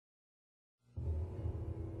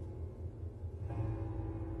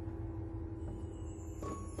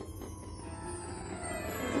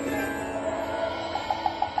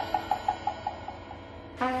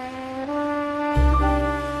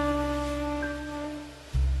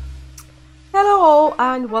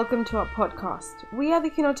Hello and welcome to our podcast. We are the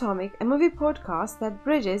Kinotomic, a movie podcast that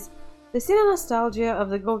bridges the cine nostalgia of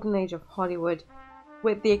the golden age of Hollywood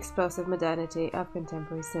with the explosive modernity of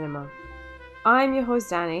contemporary cinema. I'm your host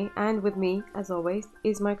Danny, and with me, as always,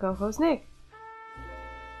 is my co-host Nick.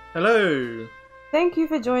 Hello! Thank you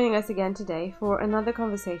for joining us again today for another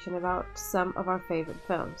conversation about some of our favorite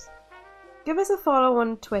films. Give us a follow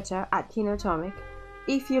on Twitter at Kinotomic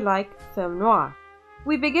if you like film noir.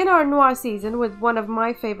 We begin our noir season with one of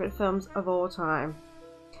my favorite films of all time.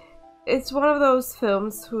 It's one of those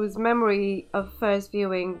films whose memory of first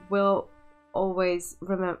viewing will always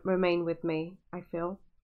remain with me, I feel.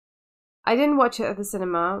 I didn't watch it at the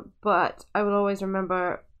cinema, but I will always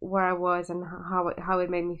remember where I was and how it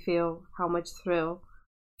made me feel, how much thrill,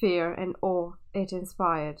 fear, and awe it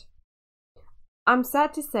inspired. I'm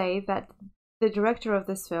sad to say that the director of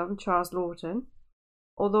this film, Charles Laughton,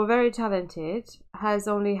 although very talented, has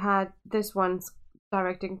only had this one's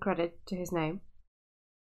directing credit to his name,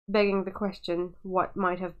 begging the question, what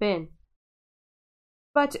might have been?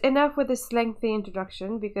 But enough with this lengthy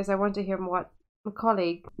introduction, because I want to hear what my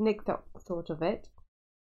colleague Nick thought of it.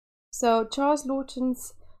 So, Charles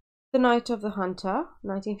Laughton's The Night of the Hunter,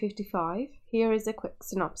 1955, here is a quick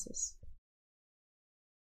synopsis.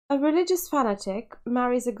 A religious fanatic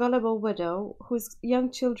marries a gullible widow whose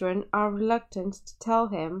young children are reluctant to tell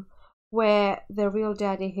him where their real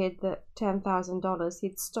daddy hid the $10,000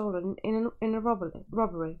 he'd stolen in a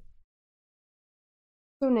robbery.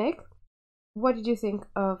 So, Nick, what did you think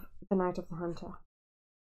of The Night of the Hunter?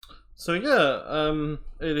 So it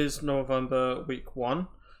is November week 1.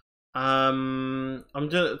 I'm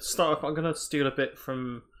gonna start off. I'm gonna steal a bit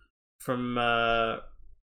from the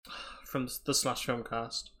Slash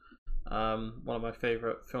Filmcast, one of my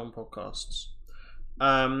favorite film podcasts.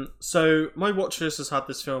 So my watch list has had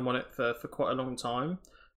this film on it for quite a long time.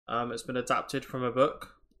 It's been adapted from a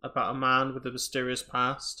book about a man with a mysterious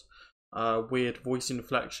past, weird voice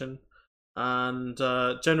inflection, and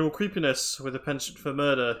general creepiness with a penchant for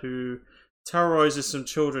murder, who terrorizes some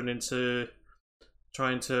children into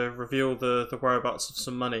trying to reveal the whereabouts of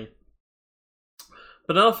some money.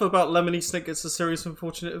 But enough about Lemony Snicket's A Series of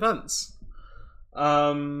Unfortunate Events.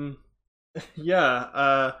 I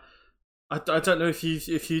don't know if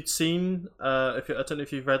you'd seen I don't know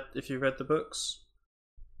if you read the books.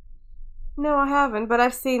 No, I haven't, but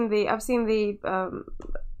I've seen the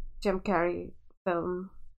Jim Carrey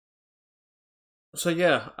film. So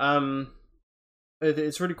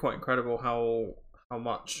it's really quite incredible how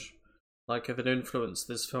much like of an influence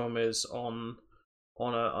this film is on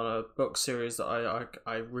a book series that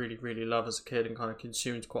I really, really love as a kid and kind of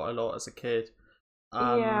consumed quite a lot as a kid. This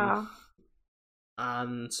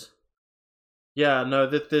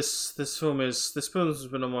film has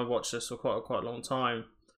been on my watch list for quite a long time.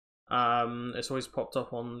 It's always popped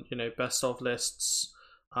up on best of lists.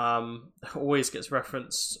 Always gets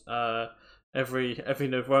referenced every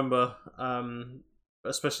November,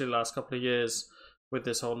 especially the last couple of years with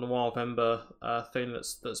this whole Noirvember thing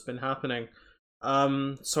that's been happening.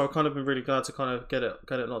 So I've kind of been really glad to kind of get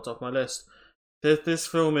it knocked off my list. This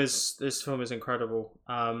film is incredible.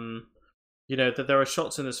 That there are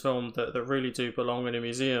shots in this film that really do belong in a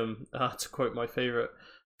museum. To quote my favorite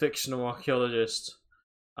fictional archaeologist,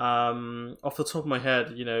 off the top of my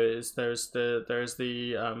head, there's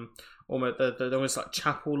the almost like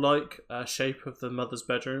chapel-like shape of the mother's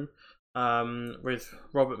bedroom, with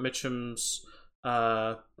Robert Mitchum's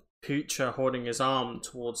Poocher holding his arm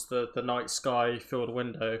towards the night sky filled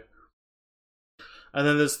window. And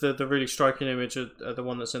then there's the really striking image of the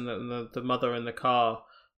one that's in the mother in the car,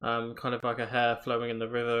 kind of like a hair flowing in the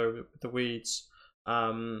river with the weeds.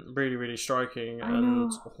 Really, really striking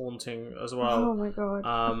and haunting as well. Oh my god.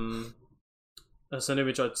 That's an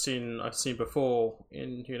image I've seen before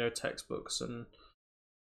in textbooks and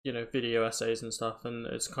video essays and stuff, and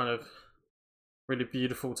it's kind of really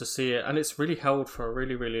beautiful to see it, and it's really held for a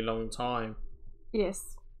really, really long time.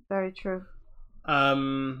 Yes, very true.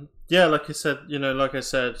 Like I said,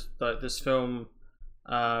 like this film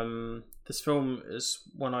is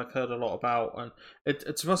one I've heard a lot about, and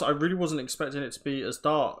to be honest, I really wasn't expecting it to be as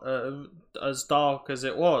dark as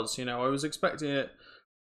it was. I was expecting it,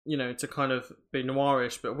 to kind of be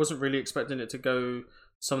noirish, but I wasn't really expecting it to go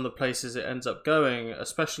some of the places it ends up going,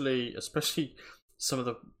 especially some of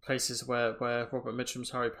the places where Robert Mitchum's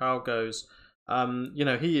Harry Powell goes.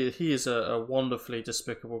 He is a wonderfully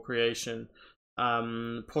despicable creation.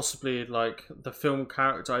 Possibly like the film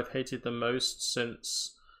character I've hated the most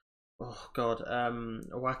since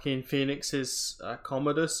Joaquin Phoenix's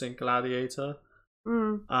Commodus in Gladiator.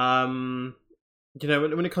 When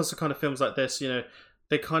it comes to kind of films like this,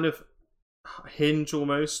 they kind of hinge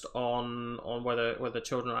almost on whether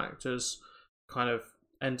children actors kind of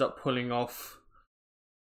end up pulling off.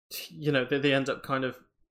 They end up kind of,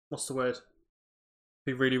 what's the word?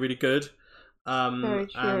 Be really really good. Very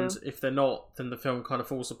And true. if they're not, then the film kind of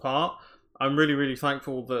falls apart. I'm really really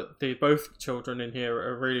thankful that the both children in here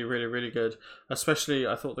are really really really good. Especially,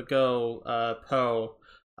 I thought the girl Pearl,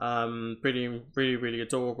 really really really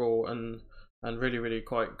adorable and really really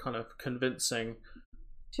quite kind of convincing.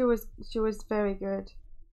 She was very good.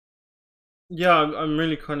 Yeah, I'm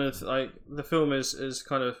really kind of like, the film is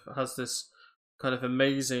kind of has this kind of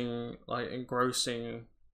amazing, like, engrossing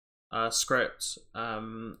script,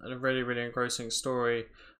 and a really really engrossing story.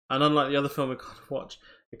 And unlike the other film we kind of watched,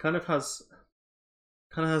 it kind of has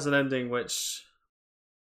an ending which,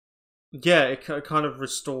 yeah, it kind of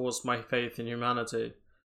restores my faith in humanity.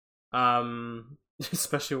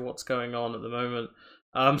 Especially what's going on at the moment.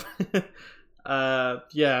 Um,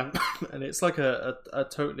 yeah, and it's like a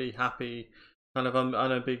totally happy, kind of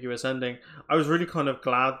unambiguous ending. I was really kind of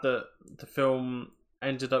glad that the film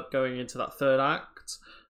ended up going into that third act.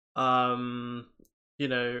 Um,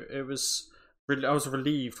 it was really, I was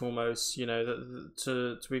relieved almost.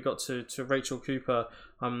 That we got to Rachel Cooper.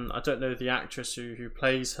 I don't know the actress who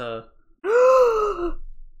plays her.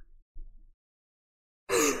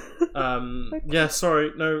 Yeah,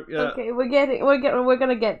 sorry, no, yeah. Okay, we're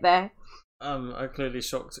gonna get there. I clearly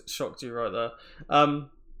shocked you right there.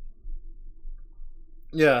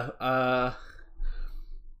 Yeah,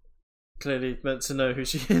 clearly meant to know who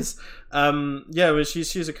she is. Yeah, well,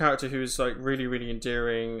 she's a character who's like really really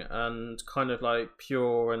endearing and kind of like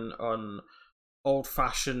pure and old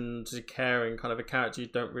fashioned, caring, kind of a character you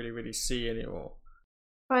don't really really see anymore.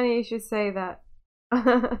 Funny you should say that.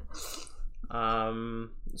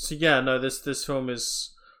 So yeah, no, this film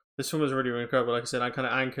is really, really incredible. Like I said, I'm kind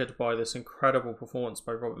of anchored by this incredible performance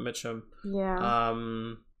by Robert Mitchum. Yeah.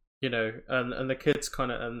 And the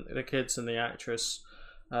kids and the actress,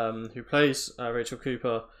 who plays Rachel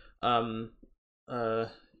Cooper. Um,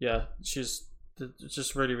 yeah, she's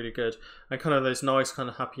just really, really good. And kind of this nice, kind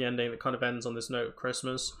of happy ending that kind of ends on this note of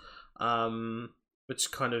Christmas,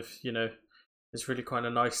 which kind of, is really kind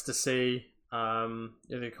of nice to see.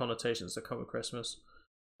 The connotations that come with Christmas.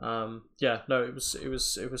 Yeah, no, it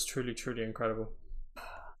was truly truly incredible.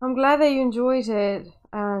 I'm glad that you enjoyed it,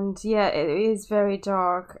 and yeah, it is very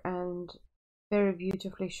dark and very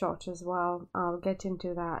beautifully shot as well. I'll get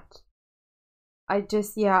into that. I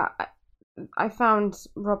found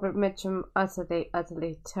Robert Mitchum utterly,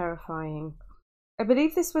 utterly terrifying. I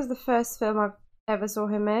believe this was the first film I've ever saw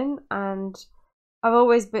him in, and I've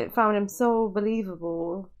always found him so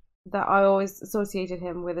believable that I always associated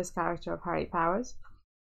him with this character of Harry Powers.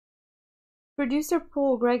 Producer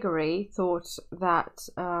Paul Gregory thought that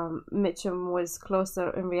Mitchum was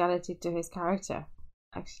closer in reality to his character,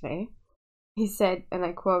 actually. He said, and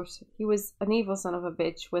I quote, "He was an evil son of a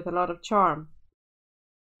bitch with a lot of charm.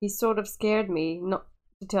 He sort of scared me, not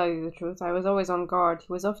to tell you the truth. I was always on guard.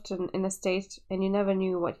 He was often in a state and you never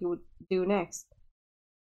knew what he would do next."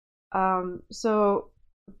 So,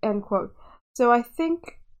 end quote. So I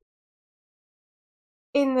think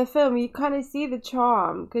in the film you kind of see the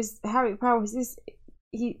charm, because Harry Powers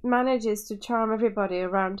he manages to charm everybody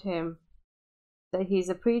around him, that he's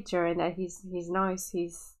a preacher and that he's nice,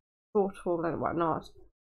 he's thoughtful and whatnot.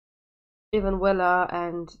 Even Willa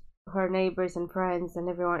and her neighbors and friends and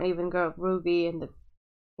everyone, even girl Ruby and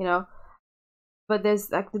you know but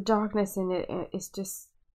there's like the darkness in it is just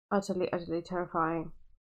utterly utterly terrifying.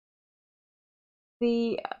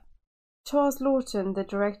 The Charles Lawton, the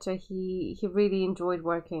director, he really enjoyed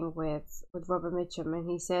working with Robert Mitchum, and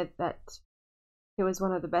he said that he was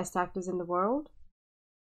one of the best actors in the world.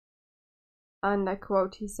 And I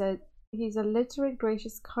quote, he said, "He's a literate,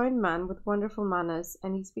 gracious, kind man with wonderful manners,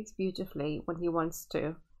 and he speaks beautifully when he wants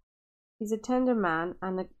to. He's a tender man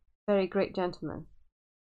and a very great gentleman.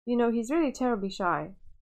 He's really terribly shy."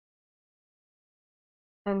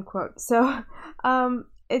 End quote. So,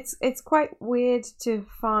 it's quite weird to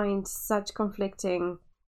find such conflicting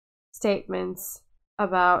statements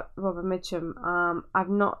about Robert Mitchum.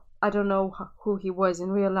 I don't know who he was in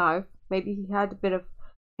real life. Maybe he had a bit of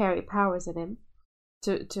Harry Powers in him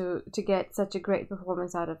to get such a great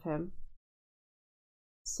performance out of him.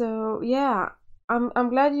 So yeah, I'm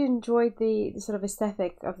glad you enjoyed the sort of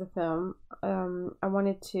aesthetic of the film. I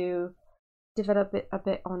wanted to develop it a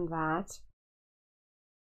bit on that.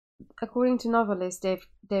 According to novelist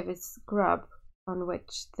David Grubb, on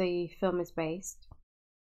which the film is based,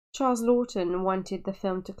 Charles Lawton wanted the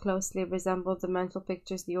film to closely resemble the mental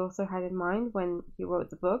pictures the author had in mind when he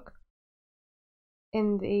wrote the book.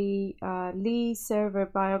 in the Lee Server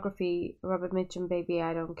biography, Robert Mitchum, Baby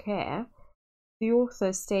I Don't Care, the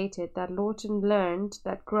author stated that Lawton learned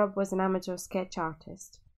that Grubb was an amateur sketch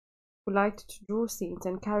artist who liked to draw scenes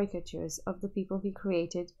and caricatures of the people he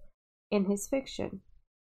created in his fiction.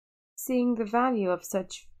 Seeing the value of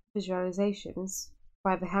such visualizations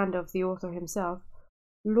by the hand of the author himself,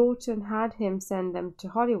 Lawton had him send them to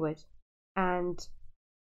Hollywood, and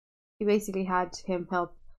he basically had him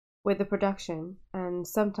help with the production, and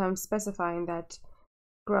sometimes specifying that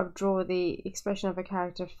Grubb draw the expression of a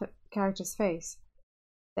character's face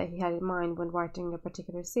that he had in mind when writing a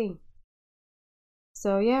particular scene.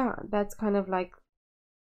 So yeah, that's kind of like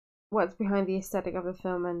what's behind the aesthetic of the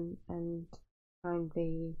film and behind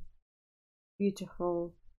the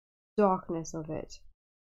beautiful darkness of it.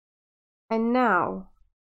 And now,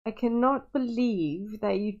 I cannot believe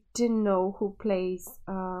that you didn't know who plays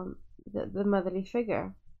the motherly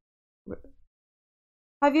figure.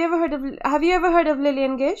 Have you ever heard of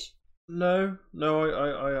Lillian Gish? No,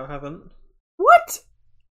 I haven't. What?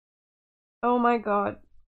 Oh my god,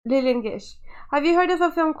 Lillian Gish. Have you heard of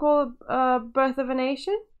a film called Birth of a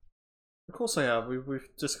Nation? Of course I have. We've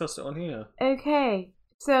discussed it on here. Okay,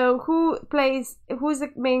 so who's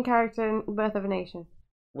the main character in Birth of a Nation?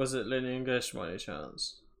 Was it Lillian Gish by any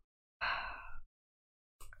chance?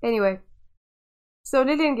 Anyway, so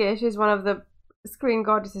Lillian Gish is one of the screen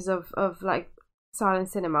goddesses of like silent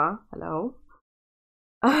cinema. Hello.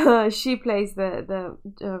 She plays the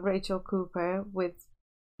Rachel Cooper with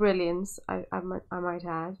brilliance, I might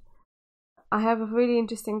add. I have a really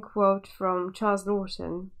interesting quote from Charles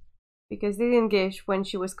Lawton, because Lillian Gish, when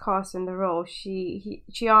she was cast in the role, she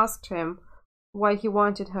asked him why he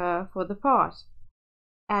wanted her for the part,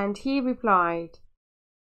 and he replied,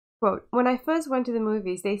 quote, "When I first went to the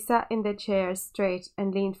movies, they sat in their chairs straight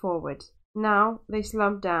and leaned forward. Now they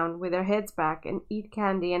slump down with their heads back and eat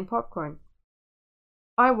candy and popcorn.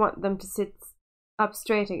 I want them to sit up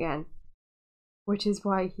straight again," which is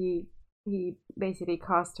why he basically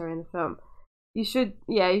cast her in the film. You should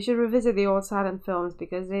revisit the old silent films,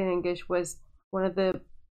 because Lillian Gish was one of the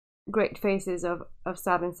great faces of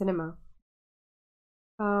silent cinema.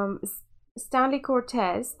 Stanley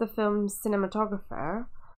Cortez, the film's cinematographer,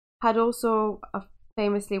 had also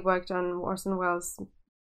famously worked on Orson Welles'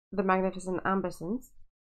 The Magnificent Ambersons.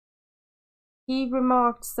 He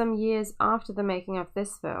remarked some years after the making of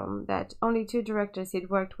this film that only 2 directors he'd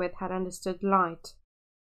worked with had understood light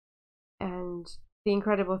and the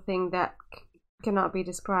incredible thing that cannot be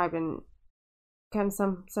described and can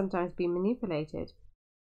sometimes be manipulated.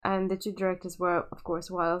 And the 2 directors were, of course,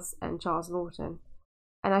 Welles and Charles Lawton.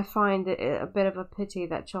 And I find it a bit of a pity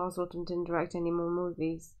that Charles Lawton didn't direct any more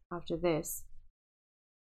movies after this.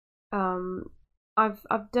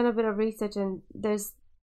 I've done a bit of research, and there's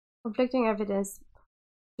conflicting evidence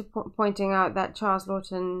pointing out that Charles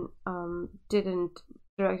Lawton didn't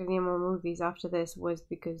direct any more movies after this was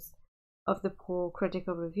because of the poor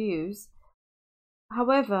critical reviews.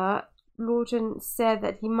 However, Lawton said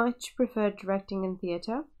that he much preferred directing in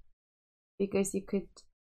theatre, because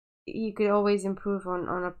you could always improve on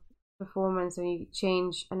a performance, and you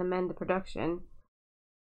change and amend the production.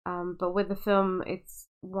 But with the film,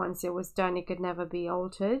 once it was done, it could never be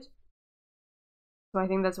altered. So I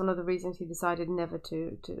think that's one of the reasons he decided never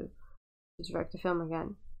to direct a film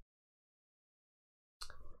again.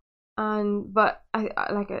 But I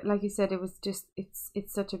like you said, it was just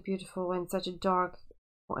it's such a beautiful and such a dark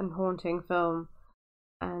and haunting film,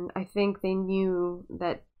 and I think they knew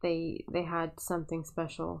that they had something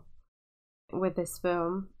special with this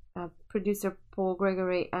film. Producer Paul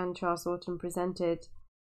Gregory and Charles Lawton presented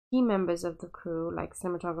key members of the crew, like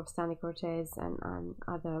cinematographer Stanley Cortez and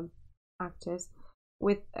other actors,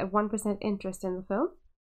 with a 1% interest in the film.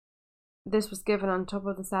 This was given on top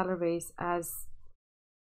of the salaries, as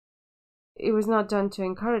it was not done to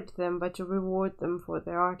encourage them, but to reward them for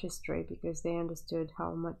their artistry, because they understood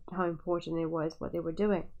how important it was what they were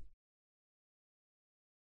doing.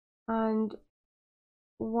 And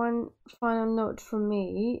one final note from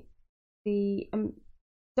me: the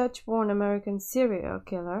Dutch-born American serial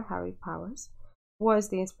killer Harry Powers was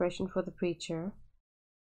the inspiration for The Preacher,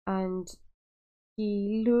 and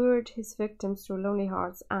he lured his victims through Lonely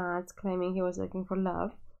Hearts ads, claiming he was looking for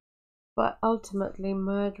love, but ultimately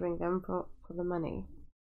murdering them for the money.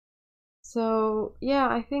 So yeah,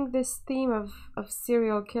 I think this theme of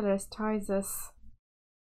serial killers ties us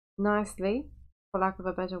nicely, for lack of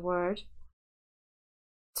a better word,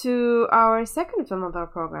 to our second film of our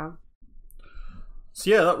program. So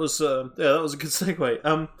yeah, that was a good segue.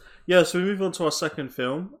 So we move on to our second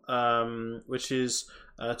film, which is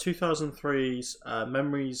 2003's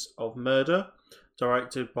Memories of Murder,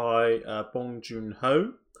 directed by Bong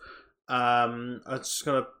Joon-ho. I'm just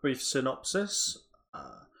going to brief synopsis.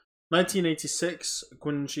 1986,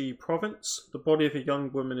 Gyeonggi Province. The body of a young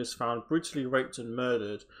woman is found brutally raped and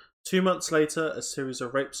murdered. 2 months later, a series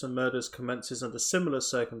of rapes and murders commences under similar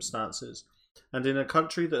circumstances. And in a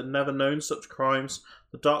country that had never known such crimes,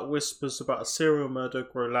 the dark whispers about a serial murder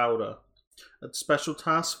grow louder. A special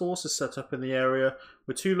task force is set up in the area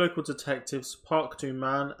with 2 local detectives, Park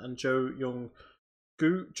Do-man and Jo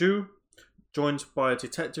Young-ju, joined by a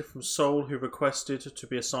detective from Seoul who requested to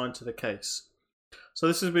be assigned to the case. So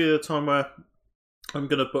this will be the time where I'm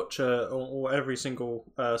going to butcher or every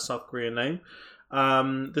single South Korean name.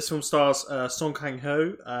 This film stars Song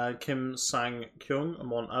Kang-ho, Kim Sang-kyung,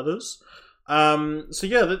 among others. So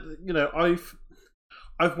yeah,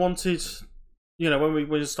 I've wanted, when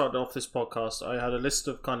we started off this podcast, I had a list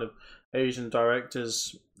of kind of Asian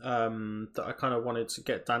directors that I kind of wanted to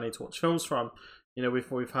get Danny to watch films from.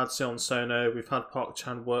 We've had Seon Sono, we've had Park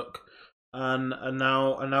Chan-wook, and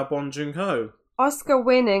now Bong Joon-ho.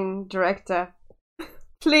 Oscar-winning director,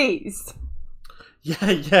 please.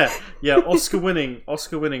 Yeah. Oscar-winning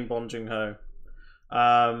Bong Joon-ho.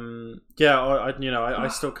 I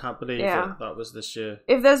still can't believe that was this year.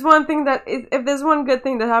 If there's one good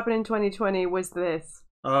thing that happened in 2020, was this.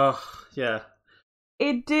 Yeah.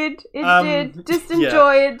 It did. Just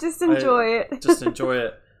enjoy it. Just enjoy it. Just enjoy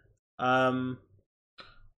it. That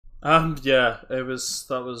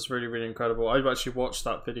was really, really incredible. I've actually watched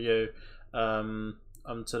that video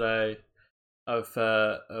today of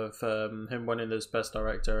him winning this best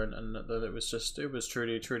director, and it was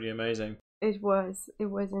truly, truly amazing. It was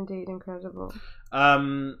indeed incredible.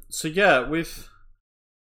 So yeah, with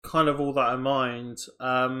kind of all that in mind,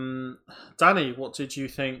 Danny, what did you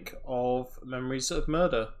think of Memories of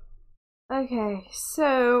Murder? Okay,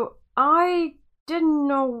 so I didn't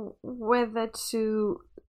know whether to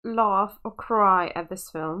laugh or cry at this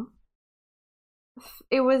film.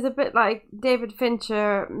 It was a bit like David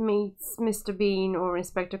Fincher meets Mr. Bean or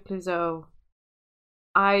Inspector Clouseau.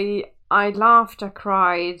 I laughed, I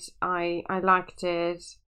cried, I liked it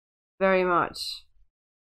very much.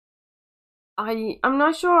 I'm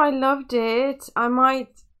not sure I loved it.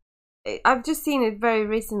 I've just seen it very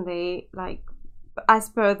recently, like as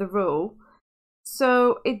per the rule.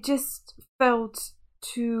 So it just felt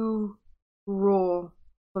too raw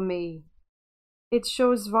for me. It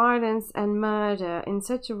shows violence and murder in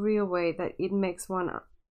such a real way that it makes one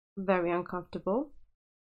very uncomfortable.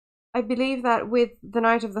 I believe that with The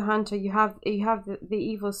Night of the Hunter, you have the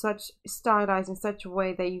evil such stylized in such a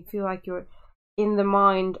way that you feel like you're in the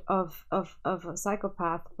mind of a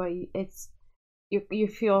psychopath, but you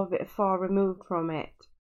feel a bit far removed from it.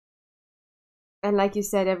 And like you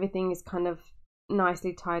said, everything is kind of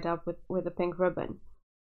nicely tied up with a pink ribbon.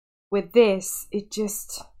 With this, it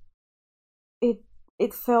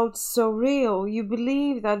felt so real. You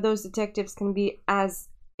believe that those detectives can be as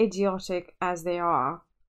idiotic as they are.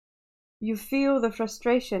 You feel the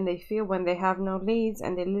frustration they feel when they have no leads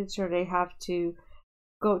and they literally have to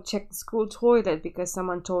go check the school toilet because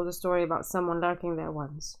someone told a story about someone lurking there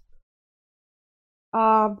once.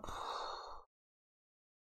 I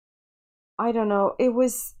don't know.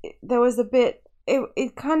 There was a bit.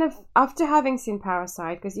 It kind of, after having seen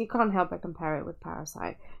Parasite, because you can't help but compare it with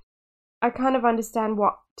Parasite, I kind of understand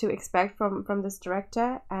what to expect from this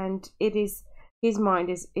director, and his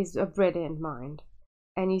mind is a brilliant mind.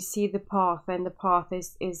 And you see the path, and the path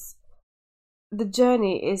is the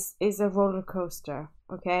journey is a roller coaster.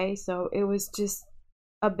 Okay, so it was just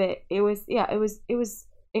a bit. It was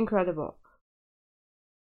incredible.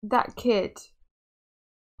 That kid,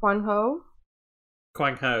 Kwang Ho,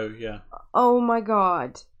 yeah. Oh my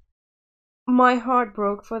god, my heart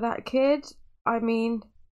broke for that kid. I mean,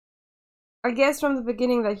 I guess from the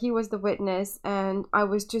beginning that he was the witness, and I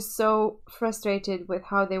was just so frustrated with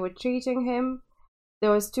how they were treating him. There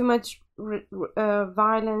was too much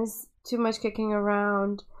violence, too much kicking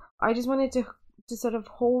around. I just wanted to sort of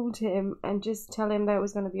hold him and just tell him that it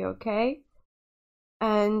was going to be okay.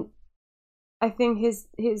 And I think his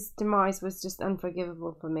demise was just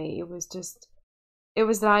unforgivable for me. It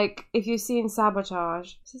was like, if you've seen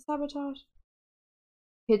Sabotage. Is it Sabotage?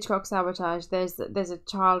 Hitchcock Sabotage. There's a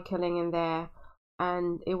child killing in there,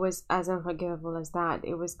 and it was as unforgivable as that.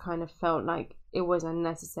 It was kind of felt like it was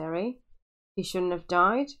unnecessary. He shouldn't have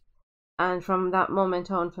died. And from that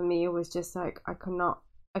moment on, for me, it was just like, I cannot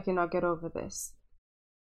get over this.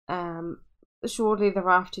 Shortly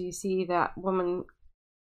thereafter, you see that woman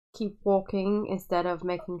keep walking instead of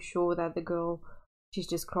making sure that the girl she's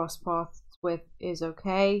just crossed paths with is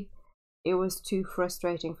okay. It was too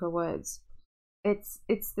frustrating for words. It's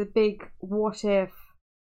the big what if.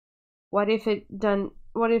 What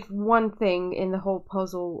if one thing in the whole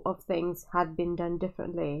puzzle of things had been done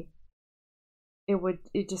differently? What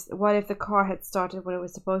if the car had started when it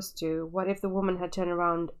was supposed to? What if the woman had turned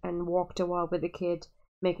around and walked a while with the kid,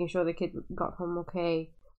 making sure the kid got home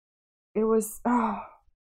okay? It was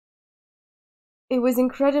it was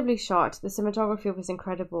incredibly shot. The cinematography was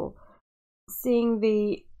incredible. Seeing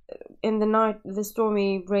in the night, the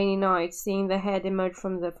stormy, rainy night, seeing the head emerge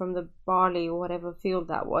from the barley or whatever field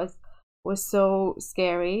that was so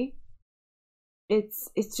scary. It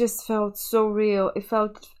just felt so real.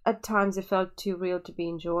 At times it felt too real to be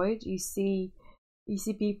enjoyed. You see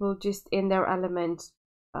people just in their element,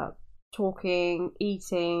 talking,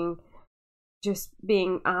 eating, just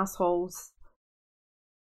being assholes.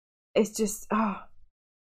 It's just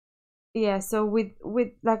yeah. So with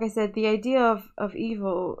like I said, the idea of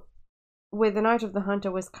evil with the Night of the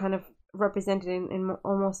Hunter was kind of represented in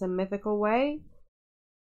almost a mythical way.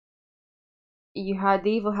 The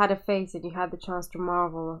evil had a face, and you had the chance to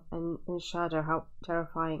marvel and shudder how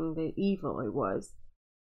terrifying the evil it was.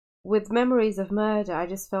 With Memories of Murder, I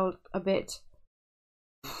just felt a bit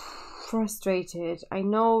frustrated. I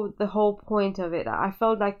know the whole point of it. I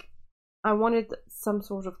felt like I wanted some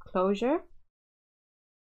sort of closure.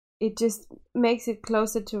 It just makes it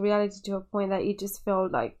closer to reality to a point that you just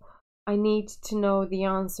felt like I need to know the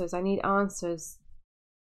answers. I need answers.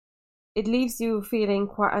 It leaves you feeling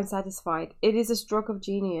quite unsatisfied. It is a stroke of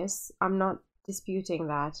genius. I'm not disputing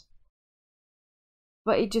that.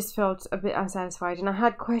 But it just felt a bit unsatisfied. And I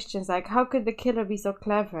had questions like, how could the killer be so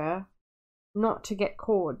clever not to get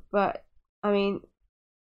caught? But, I mean,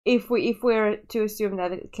 if we're to assume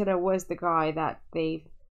that the killer was the guy that they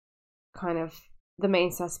kind of, the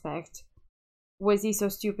main suspect, was he so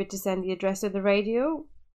stupid to send the address to the radio?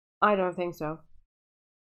 I don't think so.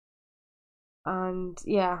 And,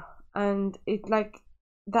 yeah. And it like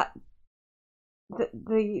that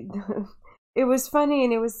the it was funny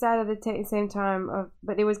and it was sad at the same time,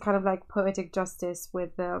 but it was kind of like poetic justice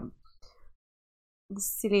with the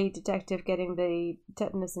silly detective getting the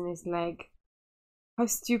tetanus in his leg. How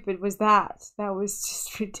stupid was that? That was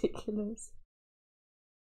just ridiculous.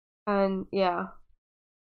 And yeah,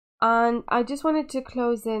 and I just wanted to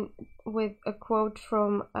close in with a quote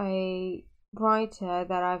from a writer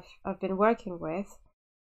that I've been working with.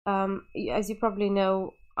 As you probably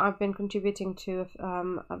know, I've been contributing to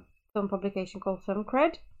a film publication called Film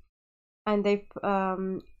Cred, and they've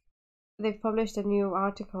published a new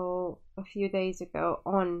article a few days ago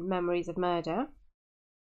on Memories of Murder,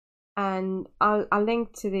 and I'll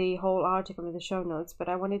link to the whole article in the show notes. But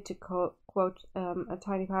I wanted to quote a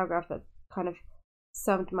tiny paragraph that kind of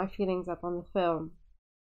summed my feelings up on the film.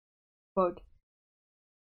 Quote: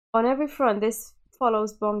 "On every front, this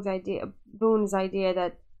follows Boone's idea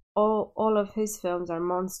that all of his films are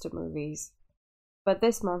monster movies, but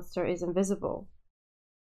this monster is invisible,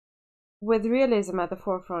 with realism at the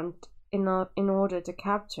forefront in order to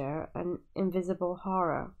capture an invisible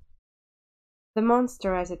horror. The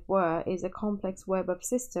monster, as it were, is a complex web of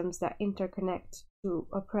systems that interconnect to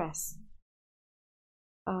oppress."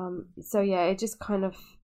 So yeah, it just kind of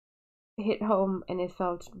hit home and it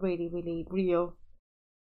felt really, really real.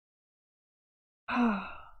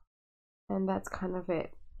 And that's kind of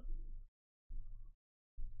it.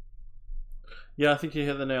 Yeah, I think you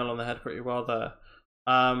hit the nail on the head pretty well there.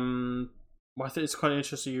 Well, I think it's quite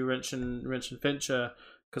interesting you mentioned Fincher,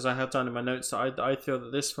 because I have down in my notes that I feel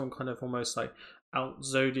that this film kind of almost like out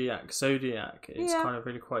Zodiac. It's kind of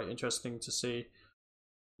really quite interesting to see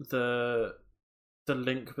the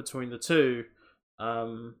link between the two.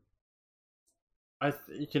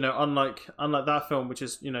 Unlike that film, which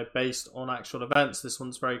is based on actual events, this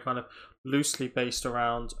one's very kind of loosely based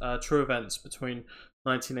around true events between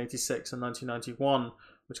 1986 and 1991,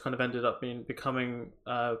 which kind of ended up becoming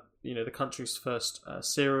the country's first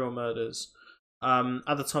serial murders.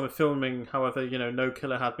 At the time of filming, however, no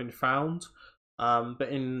killer had been found. But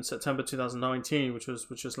in September 2019, which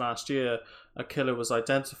was last year, a killer was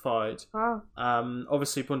identified. Wow.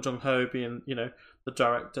 Obviously, Bong Joon-ho, being the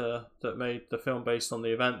director that made the film based on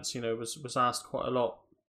the events, was asked quite a lot.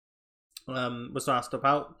 Was asked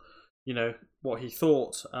about what he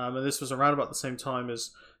thought, and this was around about the same time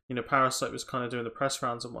as Parasite was kind of doing the press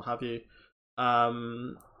rounds and what have you.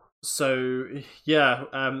 So yeah,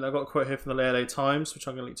 I've got a quote here from the LA Times, which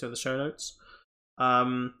I'm going to link to in the show notes.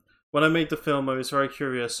 When I made the film, I was very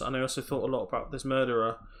curious, and I also thought a lot about this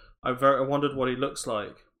murderer. I wondered what he looks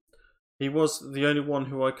like. He was the only one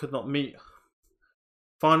who I could not meet.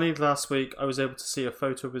 Finally, last week, I was able to see a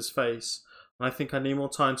photo of his face. and I think I need more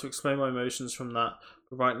time to explain my emotions from that.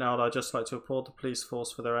 But right now, I'd just like to applaud the police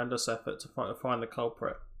force for their endless effort to find the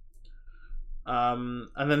culprit. And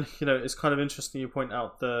then it's kind of interesting you point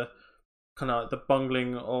out the kind of like the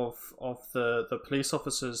bungling of the police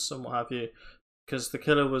officers and what have you, because the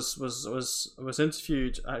killer was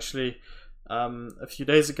interviewed actually a few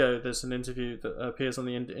days ago. There's an interview that appears on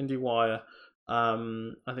the IndieWire. I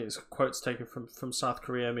think it's quotes taken from South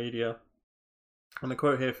Korea media, and the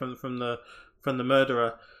quote here from the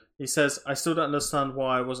murderer. He says, "I still don't understand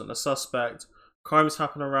why I wasn't a suspect. Crimes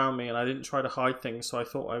happen around me and I didn't try to hide things, so I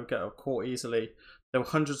thought I would get caught easily. There were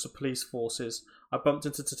hundreds of police forces. I bumped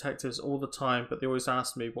into detectives all the time, but they always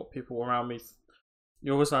asked me what people around me.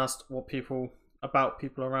 You always asked what people about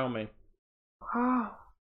people around me." Wow.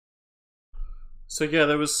 So yeah,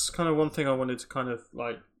 there was kind of one thing I wanted to kind of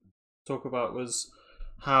like talk about was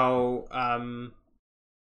how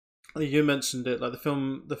you mentioned it, like the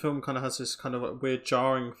film kind of has this kind of like weird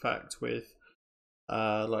jarring effect with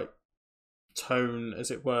like tone, as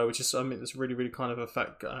it were, which is something that's really really kind of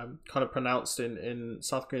effect kind of pronounced in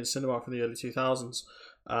South Korean cinema from the early 2000s.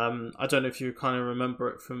 I don't know if you kind of remember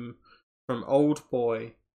it from Old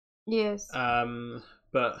Boy. Yes.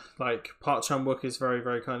 But like Park Chan-wook is very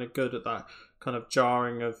very kind of good at that kind of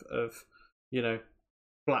jarring of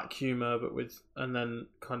black humor, but with, and then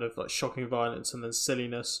kind of like shocking violence and then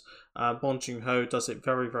silliness. Bong Joon-ho does it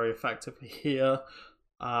very very effectively here.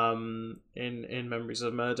 In Memories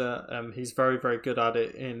of Murder, he's very very good at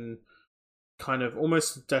it in kind of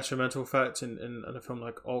almost detrimental effect in a film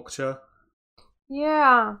like Okja.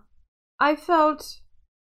 Yeah, I felt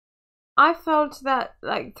that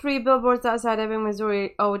like Three Billboards Outside Ebbing,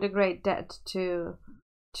 Missouri owed a great debt to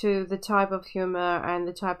the type of humor and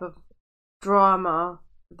the type of drama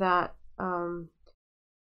that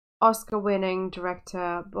Oscar-winning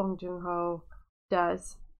director Bong Joon-ho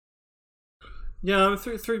does. Yeah,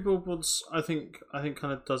 Three Billboards, I think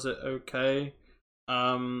kind of does it okay.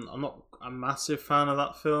 I'm not a massive fan of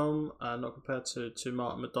that film, not compared to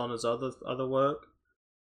Martin McDonagh's other work.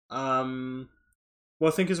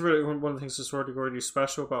 What I think is really one of the things that's really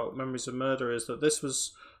special about Memories of Murder is that this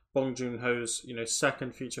was Bong Joon-ho's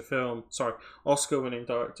second feature film. Sorry, Oscar-winning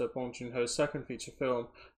director Bong Joon-ho's second feature film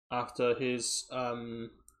after his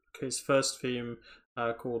first film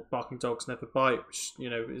called Barking Dogs Never Bite, which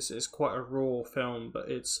is quite a raw film, but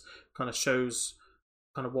it's kind of shows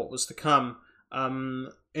kind of what was to come.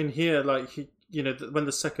 In here, like when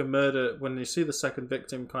the second murder, when you see the second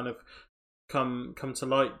victim kind of come to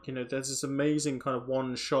light, there's this amazing kind of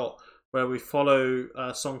one shot where we follow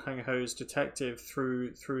Song Kang-ho's detective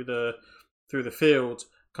through the field,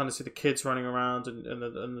 kind of see the kids running around and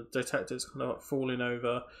the detectives kind of like falling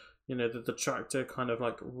over, the tractor kind of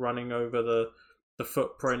like running over the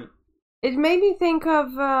footprint. It made me think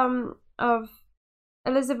of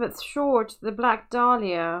Elizabeth Short, The Black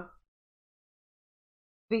Dahlia,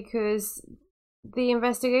 because the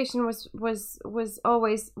investigation was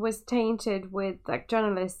always tainted with like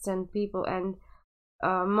journalists and people, and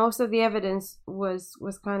most of the evidence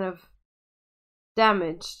was kind of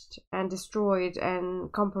damaged and destroyed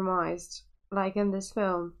and compromised, like in this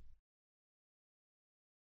film,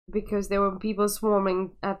 because there were people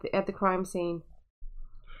swarming at the crime scene.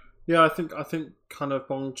 Yeah, I think kind of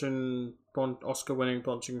Oscar-winning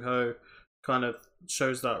Bong Joon-ho kind of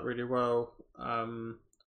shows that really well.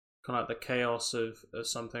 Kind of like the chaos of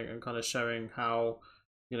something, and kind of showing how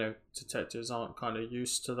detectives aren't kind of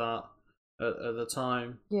used to that at the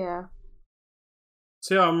time. Yeah.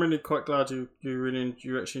 So yeah, I'm really quite glad you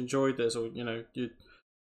actually enjoyed this, or you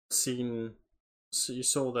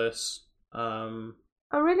saw this.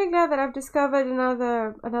 I'm really glad that I've discovered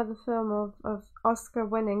another film of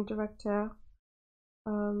Oscar-winning director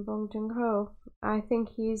Bong Joon-ho. I think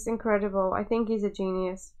he's incredible. I think he's a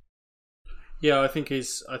genius. Yeah, I think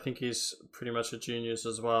he's pretty much a genius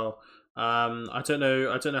as well. I don't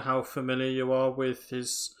know how familiar you are with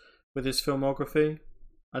his filmography.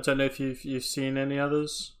 I don't know if you've seen any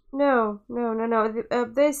others. No.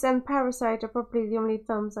 This and Parasite are probably the only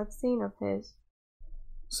films I've seen of his.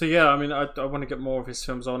 So yeah, I mean, I want to get more of his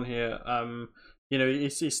films on here.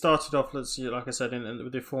 He started off, like I said,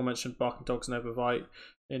 with the aforementioned Barking Dogs Never Bite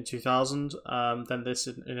in 2000. Then this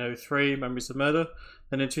in 2003, Memories of Murder.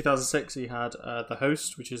 Then in 2006, he had The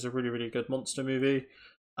Host, which is a really really good monster movie.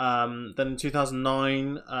 Then in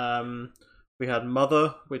 2009, we had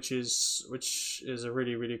Mother, which is a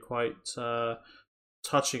really really quite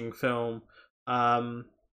touching film. And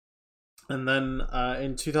then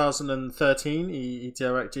in 2013, he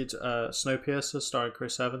directed Snowpiercer, starring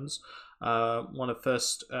Chris Evans. One of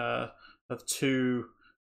first of two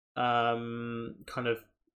kind of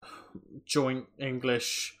joint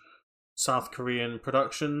English South Korean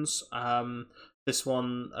productions. This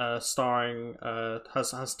one starring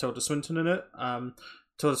has Tilda Swinton in it.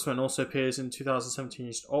 Tilda Swinton also appears in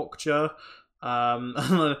 2017's Okja.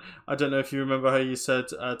 I don't know if you remember how you said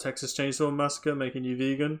Texas Chainsaw Massacre making you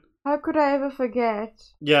vegan. How could I ever forget?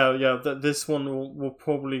 Yeah. This one will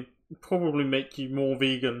probably make you more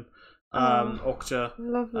vegan. Okja.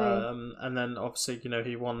 Lovely. And then obviously,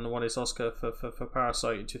 he won his Oscar for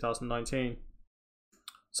Parasite in 2019.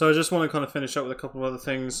 So I just want to kind of finish up with a couple of other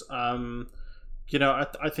things.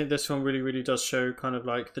 I think this film really does show kind of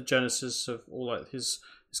like the genesis of all like his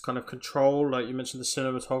kind of control. Like you mentioned, the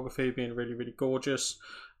cinematography being really gorgeous.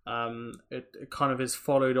 It kind of is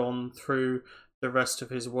followed on through the rest of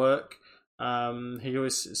his work. He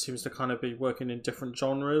always seems to kind of be working in different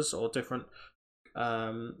genres or different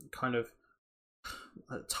kind of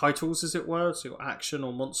titles, as it were. So action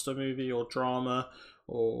or monster movie or drama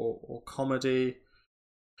or comedy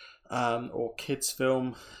or kids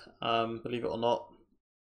film, believe it or not.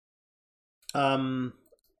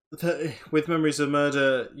 With Memories of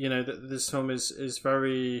Murder, this film is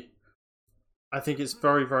very, I think it's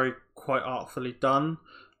very quite artfully done.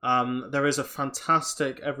 There is a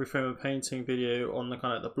fantastic Every Frame a Painting video on the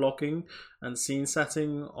kind of the blocking and scene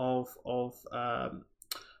setting of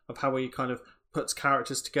how he kind of puts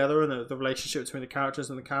characters together and the relationship between the characters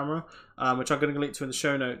and the camera, which I'm going to link to in the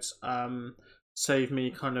show notes. Save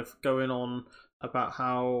me kind of going on about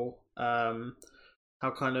how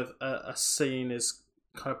kind of a scene is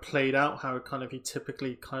kind of played out, how kind of he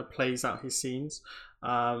typically kind of plays out his scenes.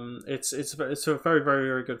 It's a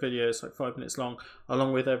very good video. It's like 5 minutes long,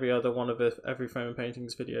 along with every other one of Every Frame and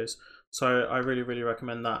Paintings videos. So I really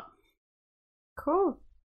recommend that. Cool.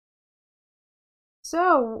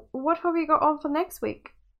 So what have we got on for next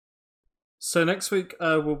week? So next week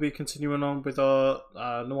we'll be continuing on with our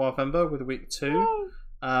Noirvember with week 2.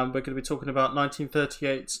 We're going to be talking about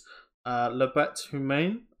 1938's La Bête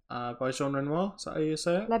Humaine by Jean Renoir. Is that how you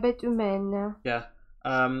say it? La Bête Humaine. Yeah.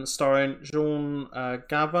 Starring Jean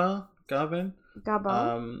Gabin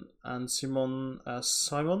and Simon.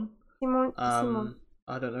 Simon.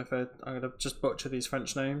 I don't know if I'm going to just butcher these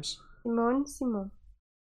French names. Simon.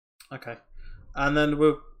 Okay. And then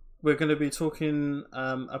we're going to be talking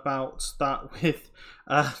about that with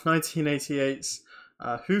 1988's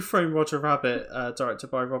Who Framed Roger Rabbit, directed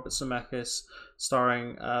by Robert Zemeckis,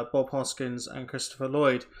 starring Bob Hoskins and Christopher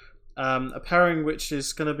Lloyd. A pairing which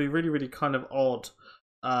is going to be really kind of odd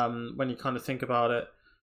when you kind of think about it.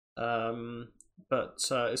 But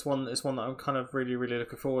it's one that I'm kind of really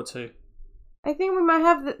looking forward to. I think we might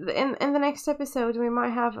have in the next episode we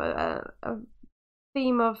might have a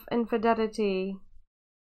theme of infidelity,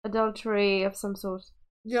 adultery of some sort.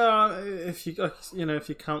 Yeah, if you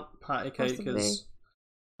count Patty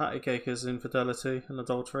Cake as infidelity and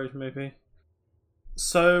adultery, maybe.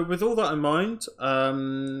 So with all that in mind,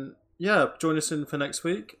 join us in for next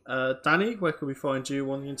week. Danny, where can we find you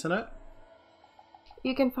on the internet?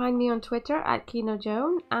 You can find me on Twitter at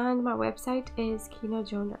KinoJoan, and my website is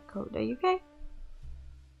kinojoan.co.uk.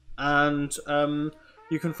 And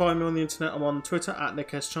you can find me on the internet. I'm on Twitter at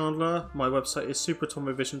Nick S. Chandler. My website is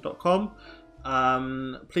superatomivision.com.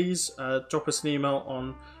 Please drop us an email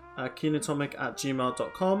on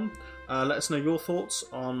kinotomic@gmail.com. Let us know your thoughts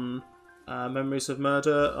on Memories of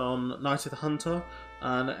Murder, on Night of the Hunter,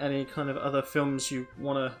 and any kind of other films you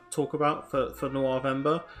want to talk about for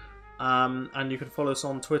Noirvember. And you can follow us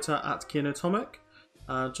on Twitter at Kinotomic.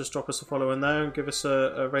 Just drop us a follow in there and give us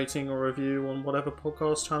a rating or review on whatever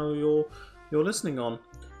podcast channel you're listening on.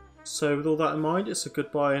 So with all that in mind, it's a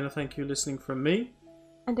goodbye and a thank you listening from me.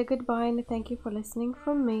 And a goodbye and a thank you for listening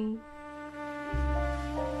from me.